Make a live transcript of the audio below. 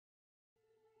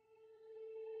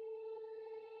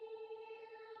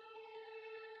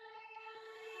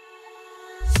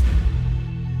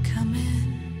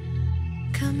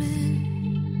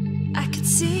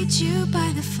meet you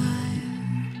by the fire.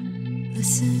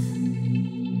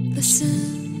 Listen,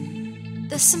 listen,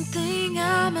 there's something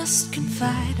I must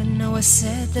confide. I know I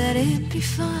said that it'd be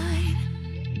fine.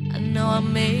 I know I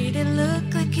made it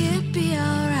look like it'd be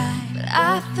alright, but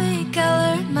I think I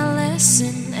learned my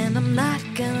lesson, and I'm not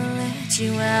gonna let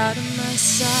you out of my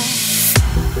sight.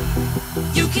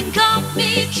 You can call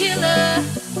me killer,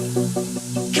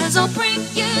 'cause I'll bring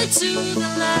you to the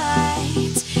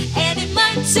light. And it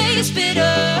might taste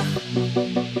bitter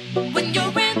when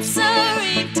you're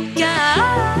answering to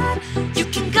God. You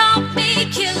can call me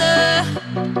killer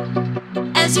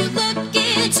as you look